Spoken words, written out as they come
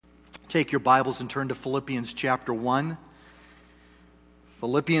Take your Bibles and turn to Philippians chapter 1.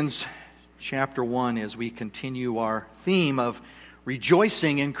 Philippians chapter 1 as we continue our theme of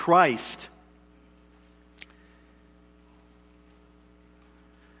rejoicing in Christ.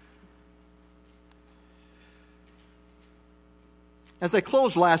 As I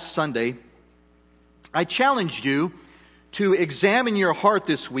closed last Sunday, I challenged you to examine your heart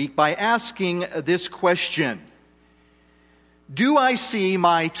this week by asking this question: do I see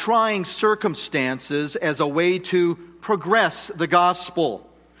my trying circumstances as a way to progress the gospel,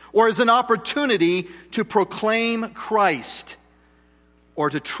 or as an opportunity to proclaim Christ, or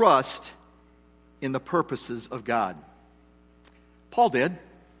to trust in the purposes of God? Paul did,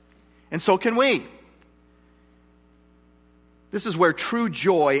 and so can we. This is where true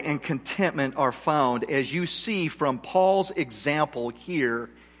joy and contentment are found, as you see from Paul's example here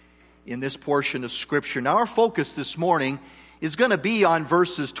in this portion of Scripture. Now, our focus this morning is going to be on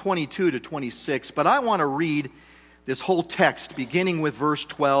verses 22 to 26, but I want to read this whole text beginning with verse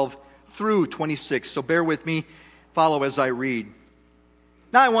 12 through 26. So bear with me, follow as I read.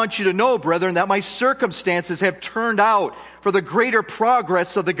 Now I want you to know, brethren, that my circumstances have turned out for the greater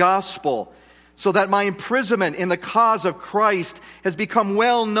progress of the gospel, so that my imprisonment in the cause of Christ has become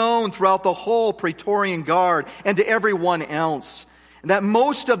well known throughout the whole Praetorian Guard and to everyone else, and that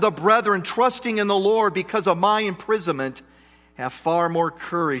most of the brethren, trusting in the Lord because of my imprisonment, have far more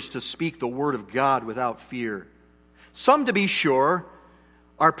courage to speak the word of God without fear. Some, to be sure,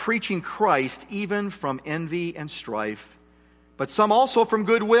 are preaching Christ even from envy and strife, but some also from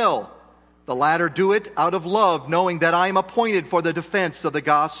goodwill. The latter do it out of love, knowing that I am appointed for the defense of the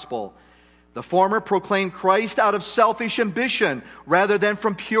gospel. The former proclaim Christ out of selfish ambition rather than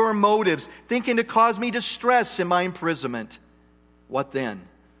from pure motives, thinking to cause me distress in my imprisonment. What then?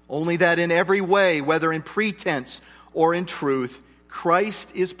 Only that in every way, whether in pretense or in truth,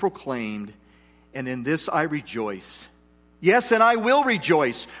 Christ is proclaimed, and in this I rejoice. Yes, and I will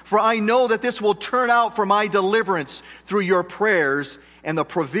rejoice, for I know that this will turn out for my deliverance through your prayers and the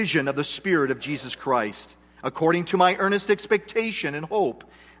provision of the Spirit of Jesus Christ, according to my earnest expectation and hope,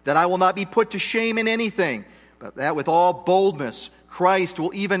 that I will not be put to shame in anything, but that with all boldness Christ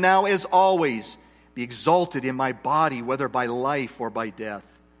will even now as always be exalted in my body, whether by life or by death.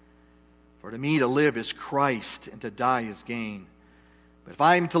 For to me to live is Christ, and to die is gain. But if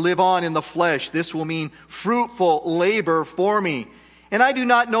I am to live on in the flesh, this will mean fruitful labor for me, and I do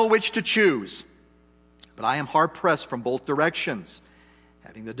not know which to choose. But I am hard-pressed from both directions,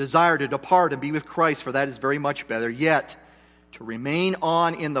 having the desire to depart and be with Christ, for that is very much better. Yet to remain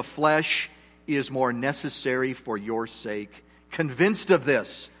on in the flesh is more necessary for your sake. Convinced of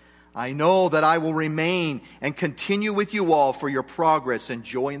this, I know that I will remain and continue with you all for your progress and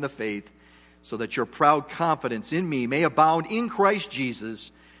joy in the faith, so that your proud confidence in me may abound in Christ Jesus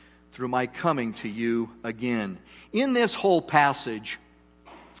through my coming to you again. In this whole passage,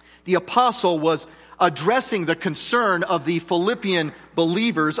 the apostle was addressing the concern of the Philippian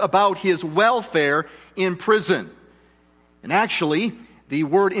believers about his welfare in prison. And actually, the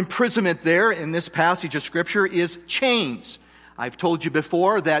word imprisonment there in this passage of Scripture is chains. I've told you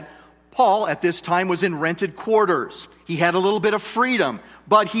before that Paul at this time was in rented quarters. He had a little bit of freedom,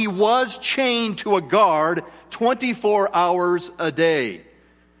 but he was chained to a guard 24 hours a day.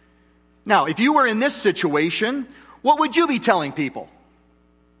 Now, if you were in this situation, what would you be telling people?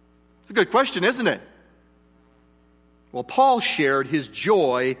 It's a good question, isn't it? Well, Paul shared his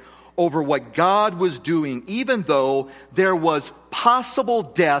joy over what God was doing, even though there was possible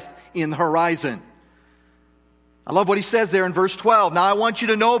death in the horizon. I love what he says there in verse 12. Now I want you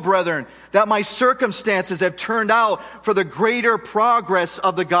to know, brethren, that my circumstances have turned out for the greater progress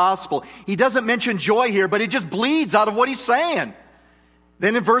of the gospel. He doesn't mention joy here, but it just bleeds out of what he's saying.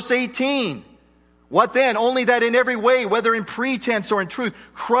 Then in verse 18, what then? Only that in every way, whether in pretense or in truth,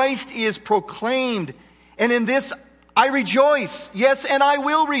 Christ is proclaimed, and in this I rejoice. Yes, and I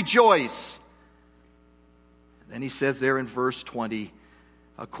will rejoice. And then he says there in verse 20,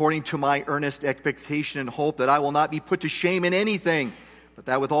 according to my earnest expectation and hope, that I will not be put to shame in anything, but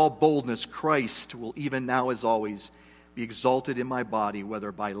that with all boldness Christ will even now as always be exalted in my body,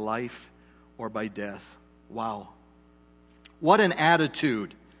 whether by life or by death. Wow. What an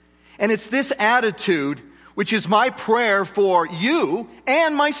attitude. And it's this attitude which is my prayer for you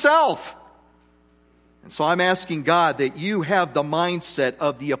and myself. And so I'm asking God that you have the mindset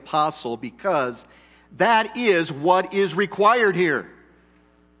of the apostle, because that is what is required here.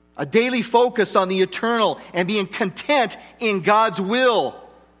 A daily focus on the eternal and being content in God's will.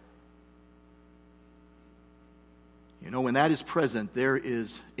 You know, when that is present, there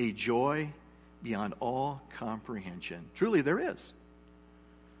is a joy beyond all comprehension. Truly there is.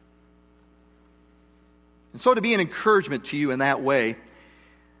 And so to be an encouragement to you in that way,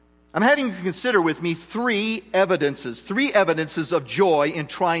 I'm having you consider with me three evidences of joy in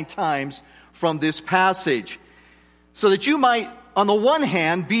trying times from this passage, so that you might, on the one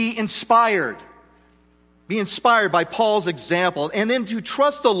hand, be inspired by Paul's example, and then to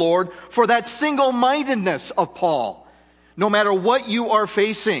trust the Lord for that single-mindedness of Paul, no matter what you are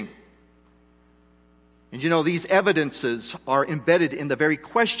facing. And you know, these evidences are embedded in the very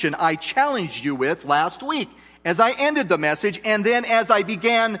question I challenged you with last week, as I ended the message, and then as I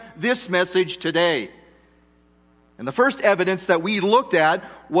began this message today. And the first evidence that we looked at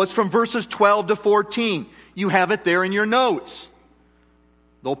was from verses 12 to 14. You have it there in your notes.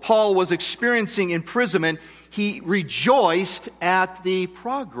 Though Paul was experiencing imprisonment, he rejoiced at the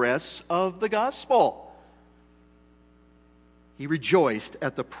progress of the gospel. He rejoiced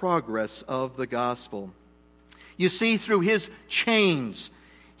at the progress of the gospel. You see, through his chains,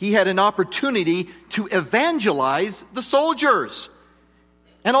 he had an opportunity to evangelize the soldiers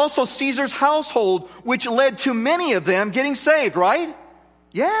and also Caesar's household, which led to many of them getting saved, right?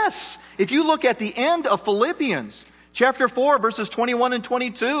 Yes. If you look at the end of Philippians, chapter 4, verses 21 and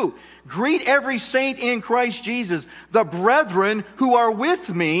 22, greet every saint in Christ Jesus. The brethren who are with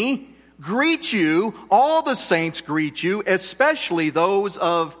me greet you. All the saints greet you, especially those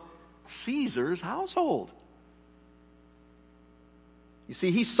of Caesar's household. You see,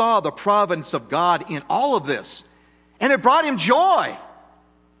 he saw the providence of God in all of this, and it brought him joy.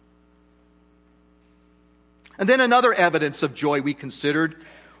 And then another evidence of joy we considered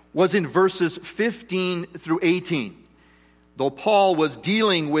was in verses 15 through 18. Though Paul was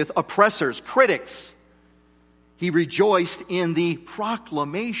dealing with oppressors, critics, he rejoiced in the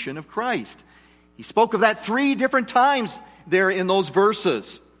proclamation of Christ. He spoke of that 3 different times there in those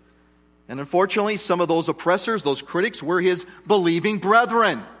verses. And unfortunately, some of those oppressors, those critics, were his believing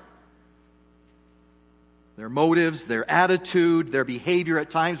brethren. Their motives, their attitude, their behavior at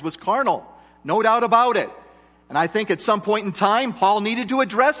times was carnal. No doubt about it. And I think at some point in time, Paul needed to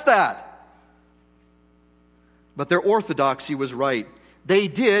address that. But their orthodoxy was right. They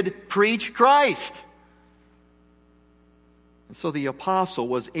did preach Christ. And so the apostle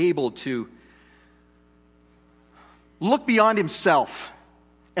was able to look beyond himself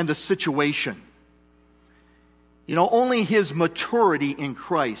and the situation. You know, only his maturity in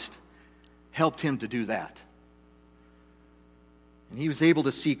Christ helped him to do that. And he was able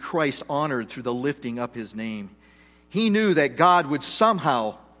to see Christ honored through the lifting up his name. He knew that God would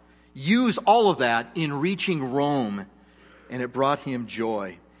somehow use all of that in reaching Rome, and it brought him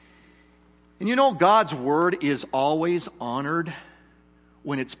joy. And you know, God's word is always honored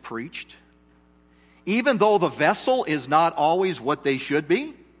when it's preached, even though the vessel is not always what they should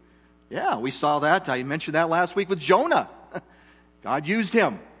be. Yeah, we saw that. I mentioned that last week with Jonah. God used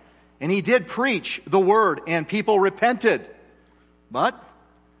him, and he did preach the word, and people repented. But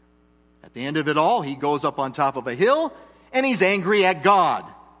at the end of it all, he goes up on top of a hill, and he's angry at God.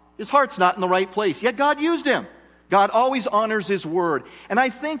 His heart's not in the right place, yet God used him. God always honors his word. And I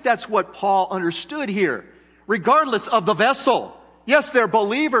think that's what Paul understood here. Regardless of the vessel. Yes, they're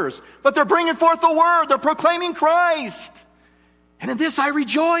believers, but they're bringing forth the word. They're proclaiming Christ. And in this I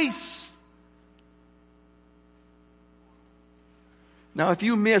rejoice. Now, if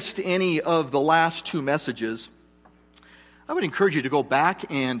you missed any of the last 2 messages, I would encourage you to go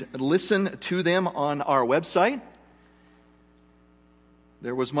back and listen to them on our website.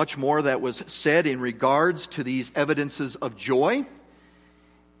 There was much more that was said in regards to these evidences of joy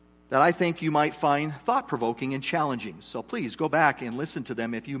that I think you might find thought-provoking and challenging. So please go back and listen to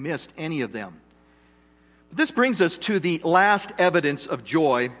them if you missed any of them. This brings us to the last evidence of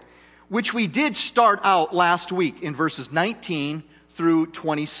joy, which we did start out last week in verses 19 through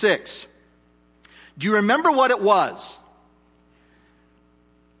 26. Do you remember what it was?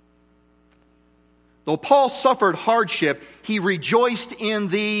 Though Paul suffered hardship, he rejoiced in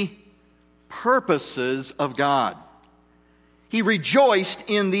the purposes of God. He rejoiced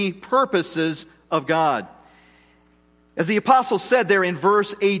in the purposes of God. As the apostle said there in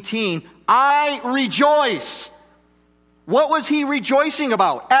verse 18, I rejoice. What was he rejoicing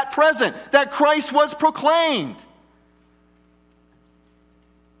about at present? That Christ was proclaimed.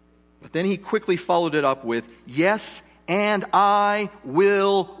 But then he quickly followed it up with, yes, and I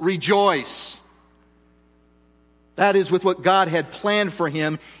will rejoice. That is with what God had planned for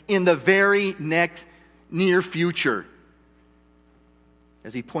him in the very next near future,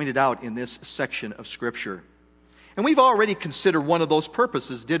 as he pointed out in this section of Scripture. And we've already considered one of those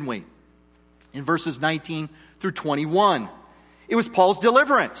purposes, didn't we? In verses 19 through 21. It was Paul's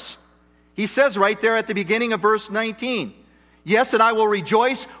deliverance. He says right there at the beginning of verse 19, Yes, and I will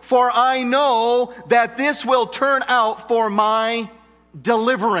rejoice, for I know that this will turn out for my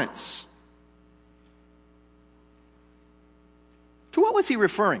deliverance. To what was he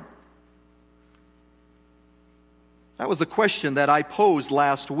referring? That was the question that I posed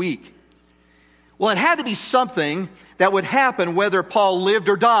last week. Well, it had to be something that would happen whether Paul lived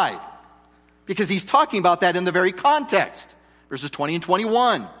or died, because he's talking about that in the very context. Verses 20 and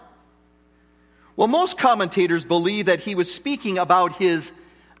 21. Well, most commentators believe that he was speaking about his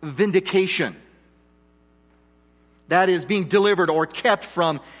vindication. That is, being delivered or kept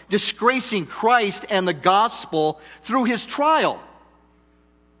from disgracing Christ and the gospel through his trial,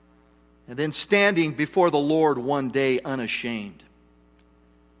 and then standing before the Lord one day unashamed.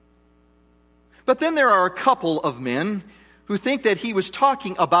 But then there are a couple of men who think that he was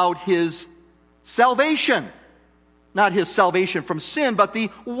talking about his salvation. Not his salvation from sin, but the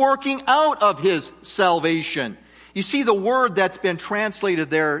working out of his salvation. You see, the word that's been translated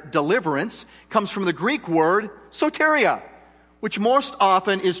there, deliverance, comes from the Greek word soteria, which most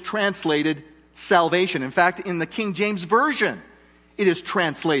often is translated salvation. In fact, in the King James Version, it is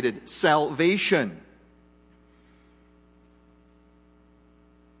translated salvation.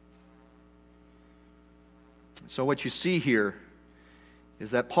 So what you see here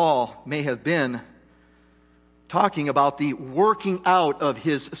is that Paul may have been talking about the working out of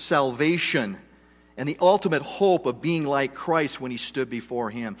his salvation and the ultimate hope of being like Christ when he stood before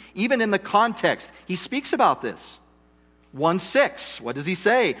him. Even in the context, he speaks about this. 1:6, what does he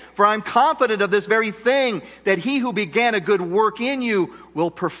say? For I'm confident of this very thing, that he who began a good work in you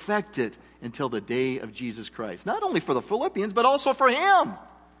will perfect it until the day of Jesus Christ. Not only for the Philippians, but also for him.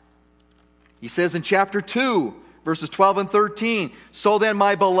 He says in chapter 2, verses 12 and 13, so then,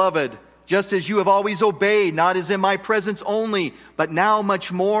 my beloved, just as you have always obeyed, not as in my presence only, but now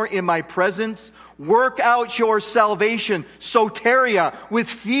much more in my presence, work out your salvation, soteria, with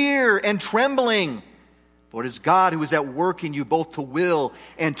fear and trembling. For it is God who is at work in you both to will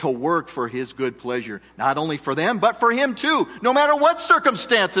and to work for his good pleasure. Not only for them, but for him too, no matter what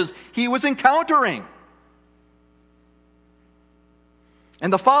circumstances he was encountering.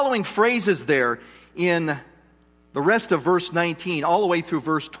 And the following phrases there in the rest of verse 19, all the way through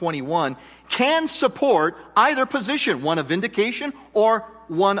verse 21, can support either position, one of vindication or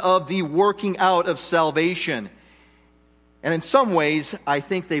one of the working out of salvation. And in some ways, I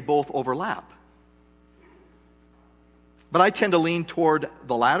think they both overlap. But I tend to lean toward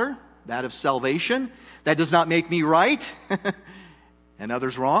the latter, that of salvation. That does not make me right and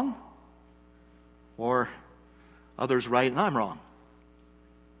others wrong, or others right and I'm wrong.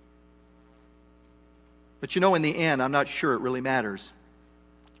 But you know, in the end, I'm not sure it really matters.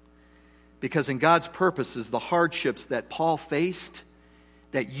 Because in God's purposes, the hardships that Paul faced,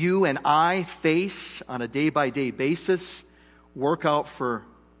 that you and I face on a day-by-day basis, work out for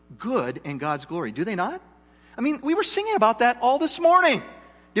good and God's glory. Do they not? I mean, we were singing about that all this morning.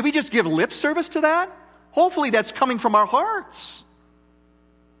 Did we just give lip service to that? Hopefully that's coming from our hearts.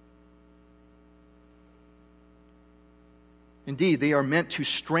 Indeed, they are meant to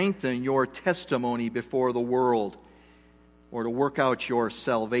strengthen your testimony before the world, or to work out your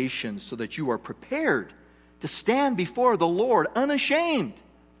salvation so that you are prepared to stand before the Lord unashamed.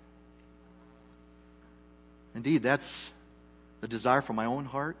 Indeed, that's the desire for my own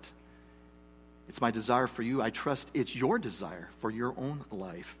heart. It's my desire for you. I trust it's your desire for your own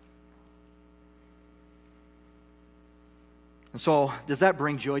life. And so, does that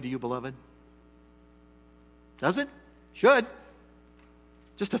bring joy to you, beloved? Does it? Should.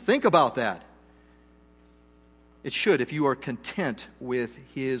 Just to think about that. It should, if you are content with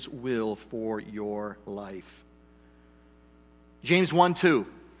his will for your life. James 1:2.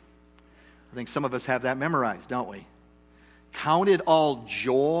 I think some of us have that memorized, don't we? Count it all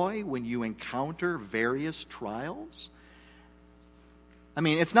joy when you encounter various trials. I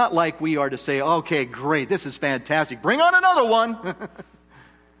mean, it's not like we are to say, okay, great, this is fantastic, bring on another one.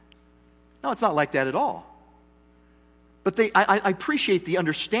 No, it's not like that at all. But I appreciate the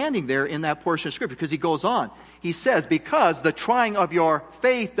understanding there in that portion of Scripture, because he goes on. He says, because the trying of your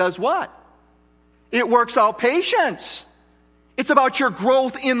faith does what? It works out patience. It's about your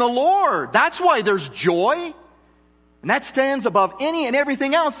growth in the Lord. That's why there's joy. And that stands above any and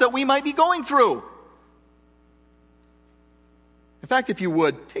everything else that we might be going through. In fact, if you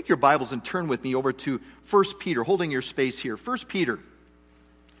would, take your Bibles and turn with me over to 1 Peter, holding your space here. 1 Peter.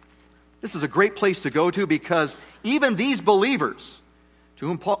 This is a great place to go to, because even these believers to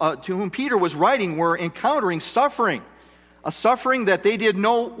whom Peter was writing were encountering suffering, a suffering that they didn't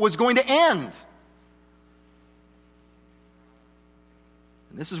know was going to end.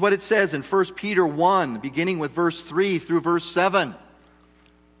 And this is what it says in 1 Peter 1, beginning with verse 3 through verse 7.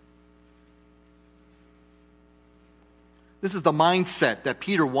 This is the mindset that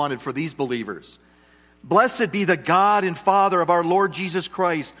Peter wanted for these believers. Blessed be the God and Father of our Lord Jesus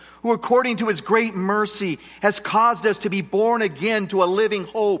Christ, who according to his great mercy has caused us to be born again to a living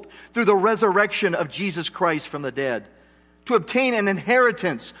hope through the resurrection of Jesus Christ from the dead, to obtain an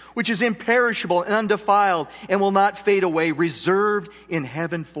inheritance which is imperishable and undefiled and will not fade away, reserved in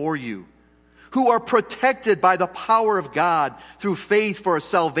heaven for you, who are protected by the power of God through faith for a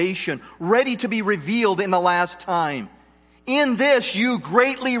salvation, ready to be revealed in the last time. In this you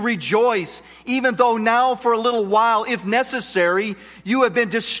greatly rejoice, even though now for a little while, if necessary, you have been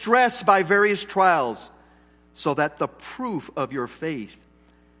distressed by various trials, so that the proof of your faith,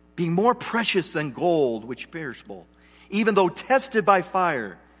 being more precious than gold, which is perishable, even though tested by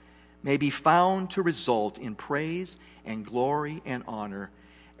fire, may be found to result in praise and glory and honor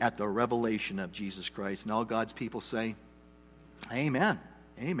at the revelation of Jesus Christ. And all God's people say, Amen.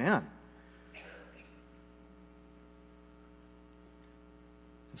 Amen.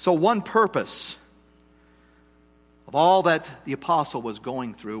 So one purpose of all that the apostle was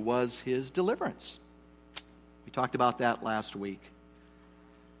going through was his deliverance. We talked about that last week.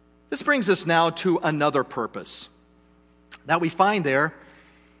 This brings us now to another purpose that we find there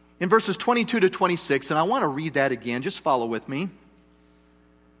in verses 22 to 26, and I want to read that again. Just follow with me.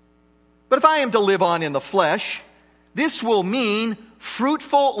 But if I am to live on in the flesh, this will mean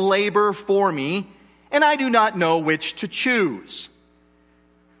fruitful labor for me, and I do not know which to choose.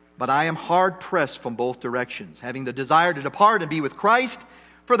 But I am hard-pressed from both directions, having the desire to depart and be with Christ,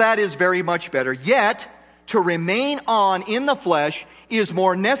 for that is very much better. Yet, to remain on in the flesh is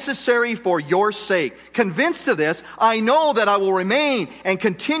more necessary for your sake. Convinced of this, I know that I will remain and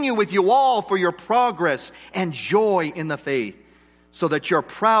continue with you all for your progress and joy in the faith, so that your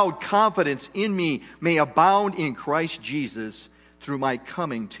proud confidence in me may abound in Christ Jesus through my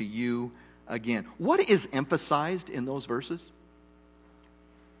coming to you again. What is emphasized in those verses?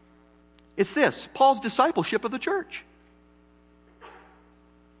 It's this, Paul's discipleship of the church.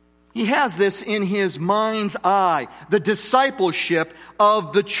 He has this in his mind's eye, the discipleship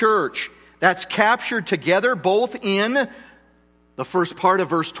of the church. That's captured together both in the first part of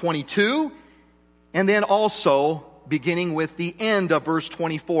verse 22 and then also beginning with the end of verse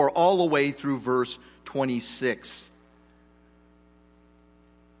 24 all the way through verse 26.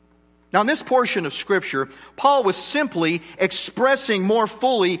 Now, in this portion of Scripture, Paul was simply expressing more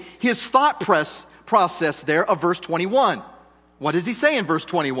fully his thought process there of verse 21. What does he say in verse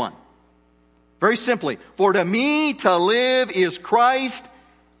 21? Very simply, for to me to live is Christ,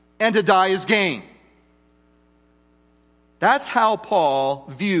 and to die is gain. That's how Paul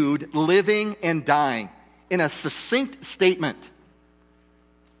viewed living and dying in a succinct statement.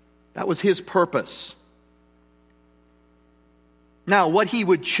 That was his purpose. Now, what he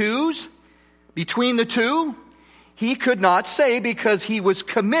would choose between the two, he could not say because he was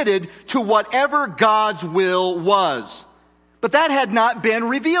committed to whatever God's will was. But that had not been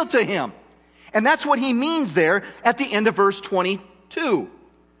revealed to him. And that's what he means there at the end of verse 22.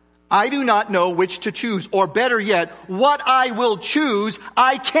 I do not know which to choose, or better yet, what I will choose,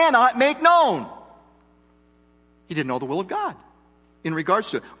 I cannot make known. He didn't know the will of God in regards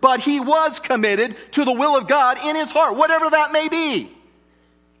to it. But he was committed to the will of God in his heart, whatever that may be.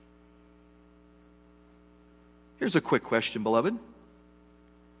 Here's a quick question, beloved.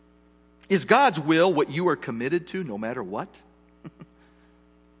 Is God's will what you are committed to no matter what?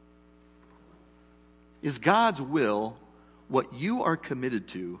 Is God's will what you are committed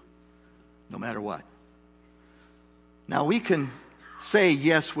to no matter what? Now, we can say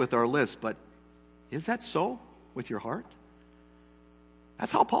yes with our lips, but is that so with your heart?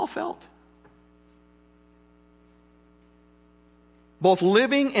 That's how Paul felt. Both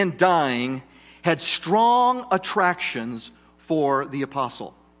living and dying had strong attractions for the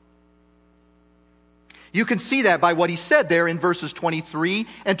apostle. You can see that by what he said there in verses 23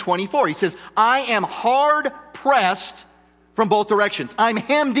 and 24. He says, I am hard pressed from both directions. I'm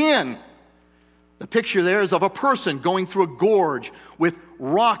hemmed in. The picture there is of a person going through a gorge with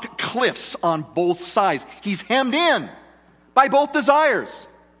rock cliffs on both sides. He's hemmed in by both desires.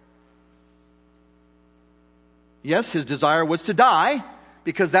 Yes, his desire was to die,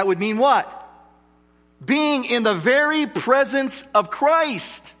 because that would mean what? Being in the very presence of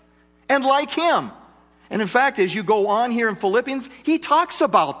Christ and like him. And in fact, as you go on here in Philippians, he talks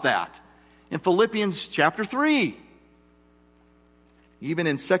about that. In Philippians chapter 3. Even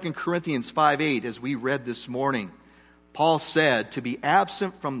in 2 Corinthians 5:8, as we read this morning, Paul said, to be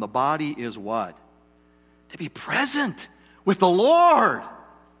absent from the body is what? To be present with the Lord.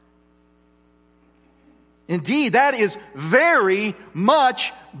 Indeed, that is very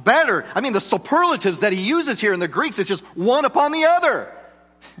much better. I mean, the superlatives that he uses here in the Greeks, it's just one upon the other.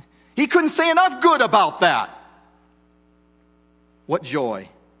 He couldn't say enough good about that. What joy,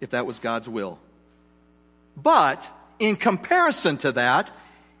 if that was God's will. But in comparison to that,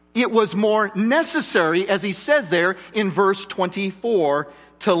 it was more necessary, as he says there in verse 24,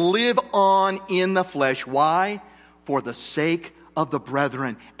 to live on in the flesh. Why? For the sake of the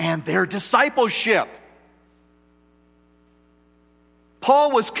brethren and their discipleship.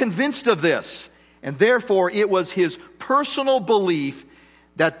 Paul was convinced of this, and therefore it was his personal belief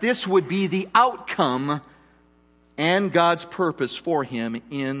that this would be the outcome and God's purpose for him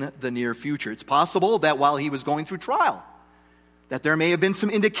in the near future. It's possible that while he was going through trial, that there may have been some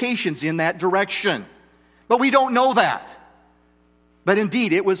indications in that direction. But we don't know that. But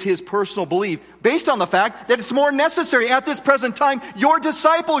indeed, it was his personal belief, based on the fact that it's more necessary at this present time, your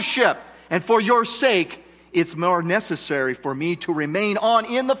discipleship. And for your sake, it's more necessary for me to remain on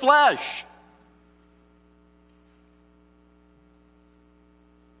in the flesh.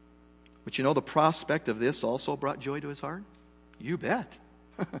 But you know, the prospect of this also brought joy to his heart? You bet.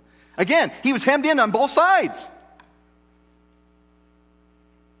 Again, he was hemmed in on both sides.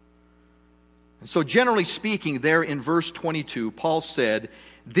 And so generally speaking, there in verse 22, Paul said,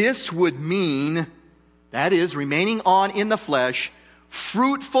 this would mean, that is, remaining on in the flesh,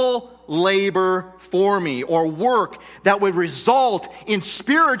 fruitful labor for me, or work that would result in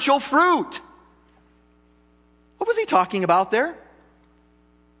spiritual fruit. What was he talking about there?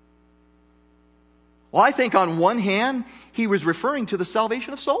 Well, I think on one hand, he was referring to the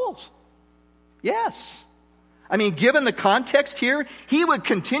salvation of souls. Yes. I mean, given the context here, he would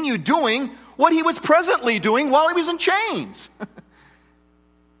continue doing what he was presently doing while he was in chains.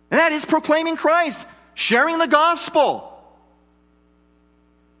 And that is proclaiming Christ, sharing the gospel,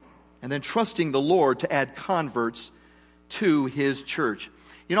 and then trusting the Lord to add converts to his church.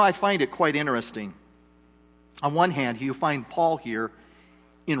 You know, I find it quite interesting. On one hand, you find Paul here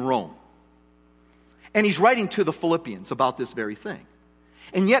in Rome. And he's writing to the Philippians about this very thing.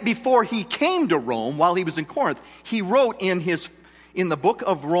 And yet before he came to Rome, while he was in Corinth, he wrote in the book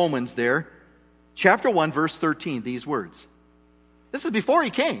of Romans there, chapter 1, verse 13, these words. This is before he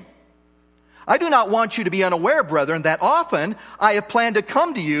came. I do not want you to be unaware, brethren, that often I have planned to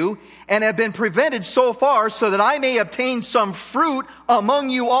come to you and have been prevented so far so that I may obtain some fruit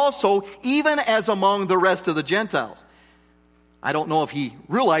among you also, even as among the rest of the Gentiles. I don't know if he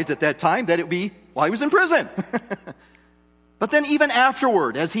realized at that time that it would be while he was in prison. But then even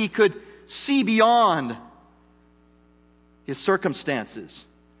afterward, as he could see beyond his circumstances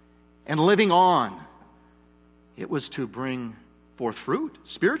and living on, it was to bring forth fruit,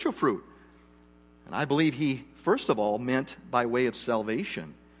 spiritual fruit. And I believe he, first of all, meant by way of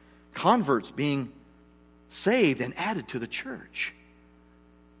salvation, converts being saved and added to the church.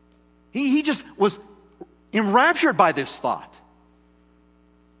 He just was enraptured by this thought.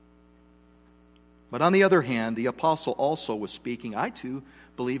 But on the other hand, the apostle also was speaking, I too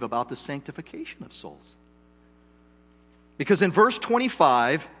believe, about the sanctification of souls. Because in verse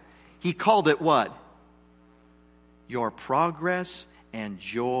 25, he called it what? Your progress and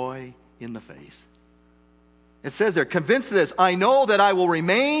joy in the faith. It says there, convinced of this, I know that I will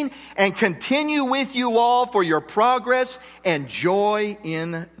remain and continue with you all for your progress and joy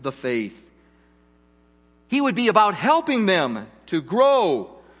in the faith. He would be about helping them to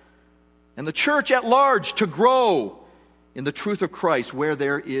grow, and the church at large to grow in the truth of Christ where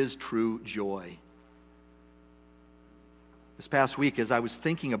there is true joy. This past week, as I was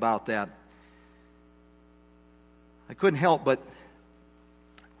thinking about that, I couldn't help but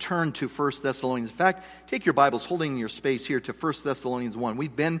turn to 1 Thessalonians. In fact, take your Bibles, holding your space here to 1 Thessalonians 1.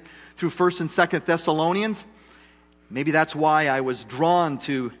 We've been through 1 and 2 Thessalonians. Maybe that's why I was drawn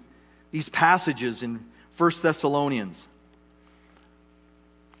to these passages in 1 Thessalonians.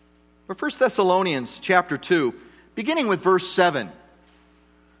 For 1 Thessalonians chapter 2, beginning with verse 7,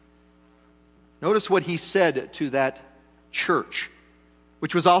 notice what he said to that church,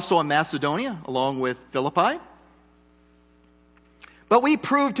 which was also in Macedonia, along with Philippi. But we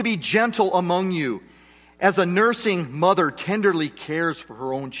proved to be gentle among you, as a nursing mother tenderly cares for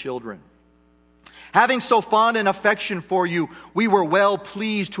her own children. Having so fond an affection for you, we were well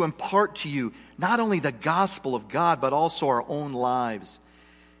pleased to impart to you not only the gospel of God, but also our own lives,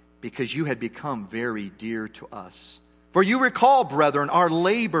 because you had become very dear to us. For you recall, brethren, our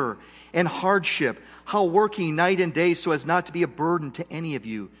labor and hardship, how working night and day so as not to be a burden to any of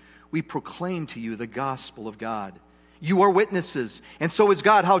you, we proclaim to you the gospel of God. You are witnesses, and so is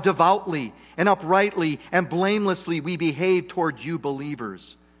God, how devoutly and uprightly and blamelessly we behave toward you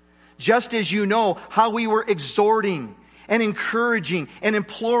believers. just as you know how we were exhorting and encouraging and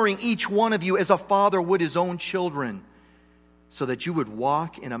imploring each one of you as a father would his own children, so that you would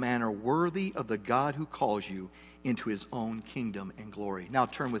walk in a manner worthy of the God who calls you into his own kingdom and glory. Now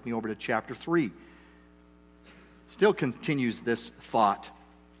turn with me over to chapter 3. Still continues this thought.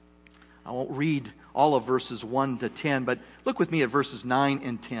 I won't read all of verses 1 to 10, but look with me at verses 9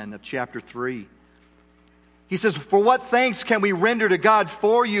 and 10 of chapter 3. He says, "For what thanks can we render to God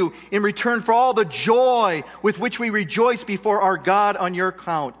for you in return for all the joy with which we rejoice before our God on your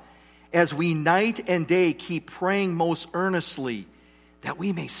account, as we night and day keep praying most earnestly that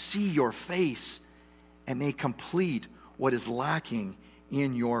we may see your face and may complete what is lacking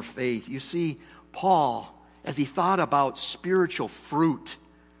in your faith." You see, Paul, as he thought about spiritual fruit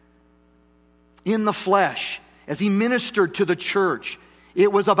in the flesh, as he ministered to the church,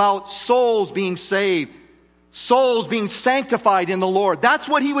 it was about souls being saved, souls being sanctified in the Lord. That's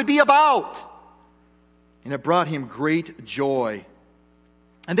what he would be about. And it brought him great joy.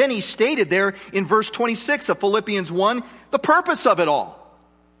 And then he stated there in verse 26 of Philippians 1, the purpose of it all.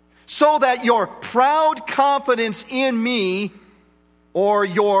 So that your proud confidence in me, or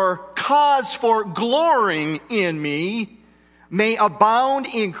your cause for glorying in me, may abound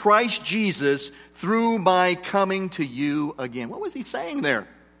in Christ Jesus through my coming to you again. What was he saying there?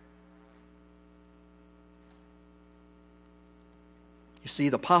 You see,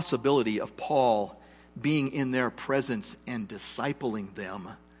 the possibility of Paul being in their presence and discipling them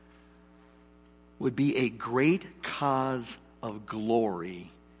would be a great cause of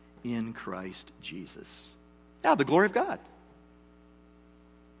glory in Christ Jesus. Now, the glory of God.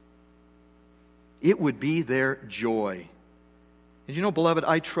 It would be their joy. And you know, beloved,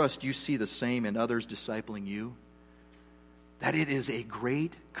 I trust you see the same in others discipling you, that it is a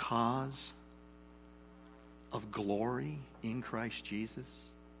great cause of glory in Christ Jesus.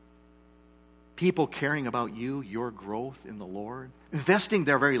 People caring about you, your growth in the Lord, investing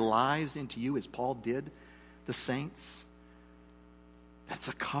their very lives into you as Paul did the saints. That's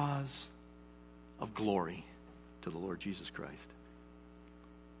a cause of glory to the Lord Jesus Christ.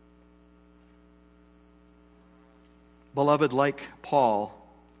 Beloved, like Paul,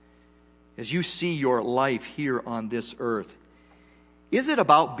 as you see your life here on this earth, is it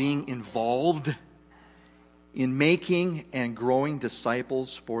about being involved in making and growing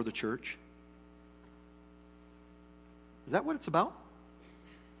disciples for the church? Is that what it's about?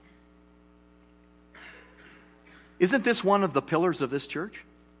 Isn't this one of the pillars of this church?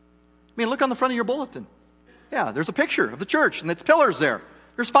 I mean, look on the front of your bulletin. Yeah, there's a picture of the church, and it's pillars there.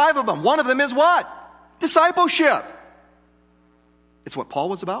 There's 5 of them. One of them is what? Discipleship. It's what Paul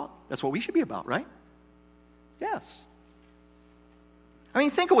was about. That's what we should be about, right? Yes. I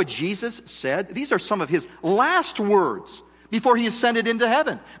mean, think of what Jesus said. These are some of his last words before he ascended into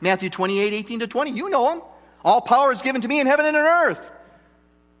heaven. Matthew 28:18-20. You know them. All power is given to me in heaven and on earth.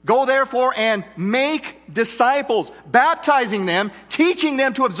 Go therefore and make disciples, baptizing them, teaching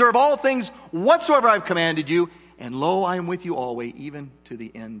them to observe all things whatsoever I've commanded you. And lo, I am with you always, even to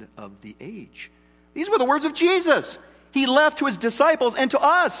the end of the age. These were the words of Jesus. He left to his disciples and to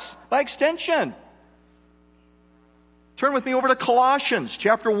us by extension. Turn with me over to Colossians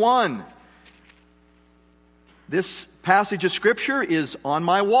chapter 1. This passage of Scripture is on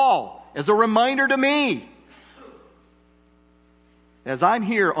my wall as a reminder to me. As I'm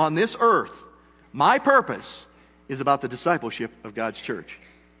here on this earth, my purpose is about the discipleship of God's church.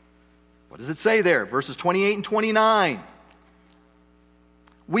 What does it say there? Verses 28 and 29.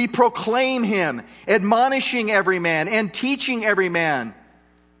 We proclaim him, admonishing every man and teaching every man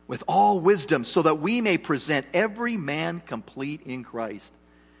with all wisdom, so that we may present every man complete in Christ.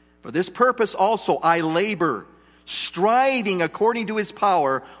 For this purpose also I labor, striving according to his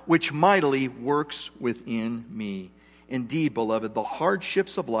power, which mightily works within me. Indeed, beloved, the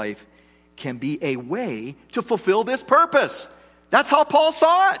hardships of life can be a way to fulfill this purpose. That's how Paul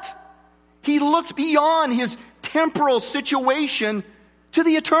saw it. He looked beyond his temporal situation to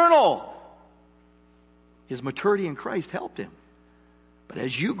the eternal. His maturity in Christ helped him. But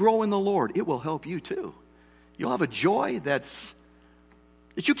as you grow in the Lord, it will help you too. You'll have a joy that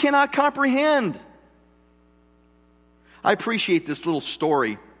you cannot comprehend. I appreciate this little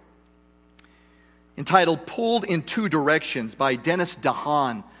story entitled Pulled in Two Directions by Dennis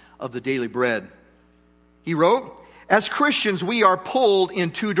DeHaan of the Daily Bread. He wrote, as Christians, we are pulled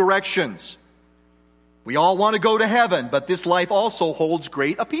in two directions. We all want to go to heaven, but this life also holds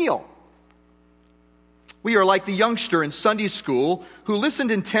great appeal. We are like the youngster in Sunday school who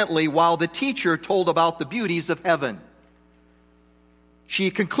listened intently while the teacher told about the beauties of heaven.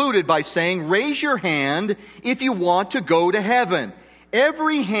 She concluded by saying, raise your hand if you want to go to heaven.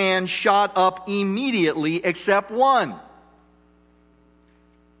 every hand shot up immediately except one.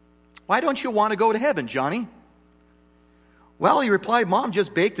 Why don't you want to go to heaven, Johnny? Well, he replied, Mom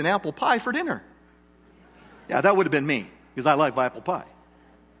just baked an apple pie for dinner. Yeah, that would have been me, because I like apple pie.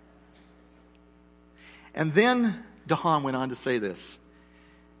 And then Dahan went on to say this.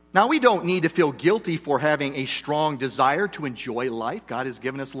 Now, we don't need to feel guilty for having a strong desire to enjoy life. God has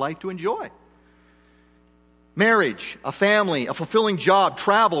given us life to enjoy. Marriage, a family, a fulfilling job,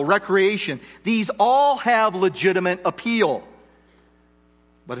 travel, recreation, these all have legitimate appeal.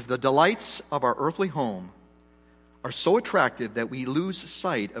 But if the delights of our earthly home are so attractive that we lose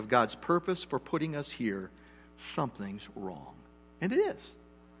sight of God's purpose for putting us here, something's wrong. And it is.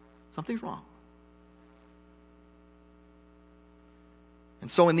 Something's wrong.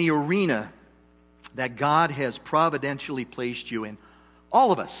 And so in the arena that God has providentially placed you in,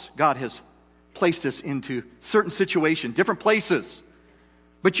 all of us, God has placed us into certain situations, different places.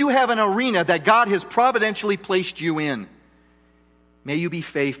 But you have an arena that God has providentially placed you in. May you be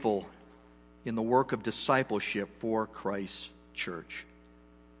faithful in the work of discipleship for Christ's church.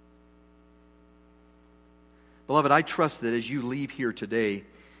 Beloved, I trust that as you leave here today,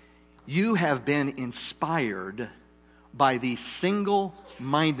 you have been inspired by the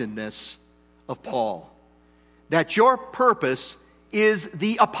single-mindedness of Paul. That your purpose is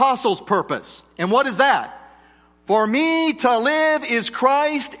the apostles' purpose. And what is that? For me to live is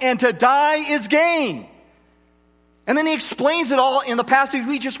Christ, and to die is gain. And then he explains it all in the passage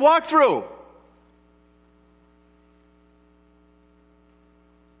we just walked through.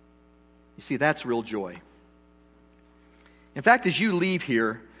 You see, that's real joy. In fact, as you leave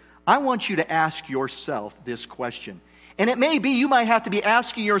here, I want you to ask yourself this question. And it may be you might have to be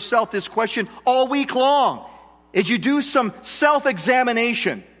asking yourself this question all week long as you do some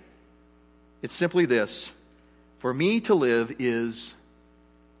self-examination. It's simply this. For me to live is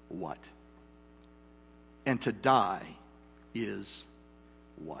what? And to die is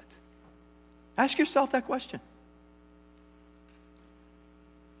what? Ask yourself that question.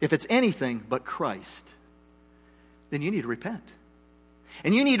 If it's anything but Christ, then you need to repent.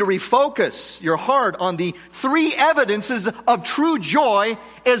 And you need to refocus your heart on the three evidences of true joy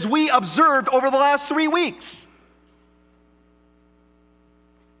as we observed over the last 3 weeks.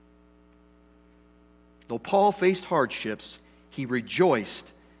 Though Paul faced hardships, he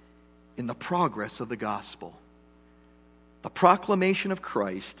rejoiced in the progress of the gospel, the proclamation of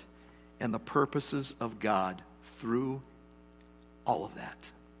Christ, and the purposes of God through all of that.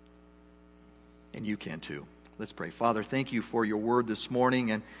 And you can too. Let's pray. Father, thank you for your word this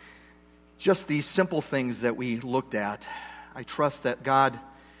morning and just these simple things that we looked at. I trust that, God,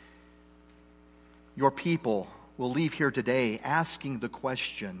 your people will leave here today asking the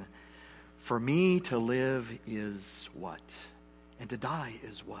question, for me to live is what? And to die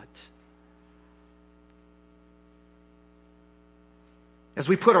is what? As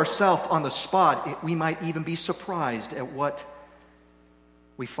we put ourselves on the spot, we might even be surprised at what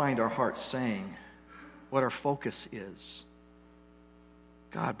we find our hearts saying, what our focus is.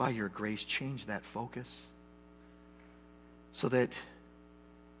 God, by your grace, change that focus so that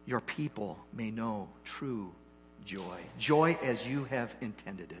your people may know true joy. Joy as you have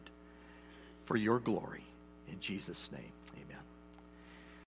intended it for your glory. In Jesus' name, amen.